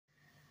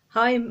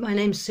Hi, my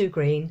name's Sue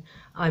Green.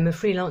 I'm a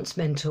freelance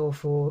mentor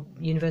for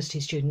university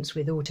students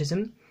with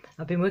autism.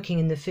 I've been working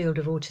in the field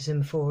of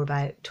autism for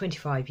about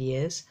 25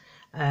 years,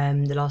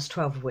 the last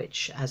 12 of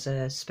which as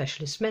a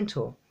specialist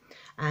mentor.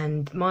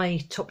 And my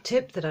top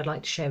tip that I'd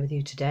like to share with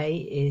you today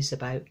is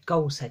about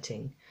goal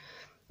setting.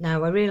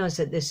 Now, I realise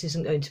that this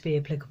isn't going to be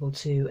applicable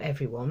to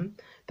everyone,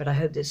 but I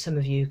hope that some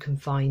of you can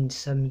find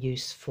some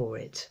use for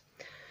it.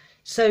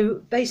 So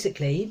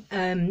basically,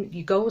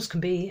 your goals can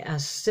be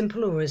as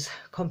simple or as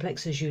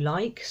complex as you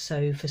like.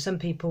 So for some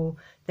people,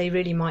 they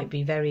really might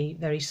be very,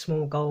 very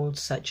small goals,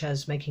 such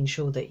as making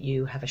sure that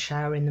you have a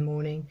shower in the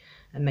morning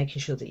and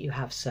making sure that you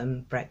have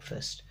some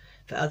breakfast.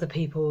 For other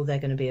people, they're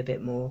going to be a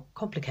bit more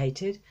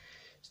complicated.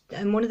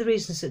 And one of the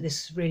reasons that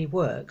this really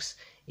works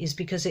is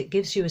because it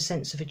gives you a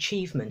sense of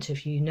achievement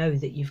if you know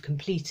that you've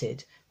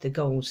completed the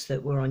goals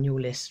that were on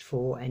your list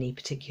for any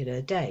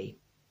particular day.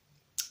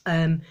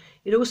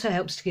 It also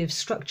helps to give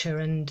structure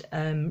and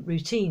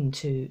routine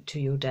to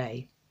your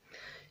day.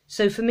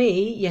 So for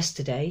me,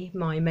 yesterday,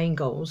 my main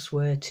goals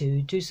were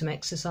to do some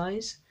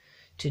exercise,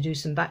 to do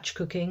some batch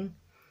cooking,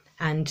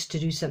 and to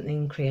do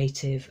something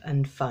creative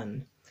and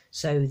fun.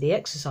 So the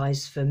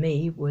exercise for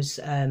me was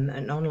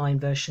an online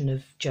version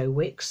of Joe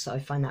Wicks. I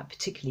find that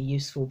particularly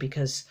useful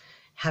because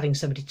having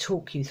somebody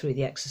talk you through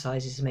the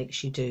exercises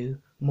makes you do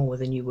more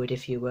than you would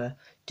if you were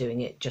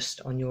doing it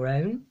just on your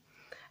own.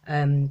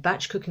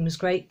 Batch cooking was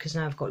great because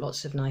now I've got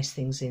lots of nice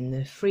things in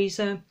the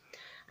freezer.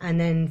 And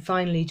then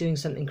finally doing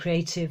something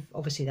creative.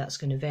 Obviously that's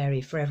going to vary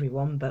for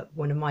everyone, but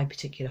one of my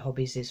particular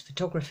hobbies is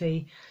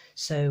photography.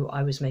 So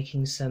I was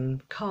making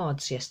some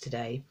cards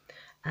yesterday,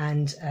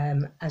 and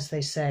as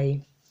they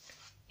say,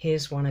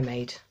 here's one I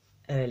made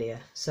earlier.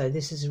 So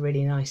this is a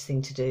really nice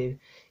thing to do,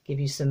 give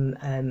you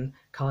some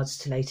cards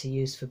to later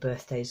use for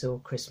birthdays or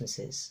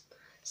Christmases.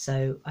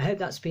 So I hope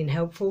that's been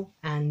helpful,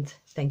 and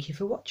thank you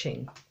for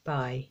watching.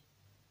 Bye.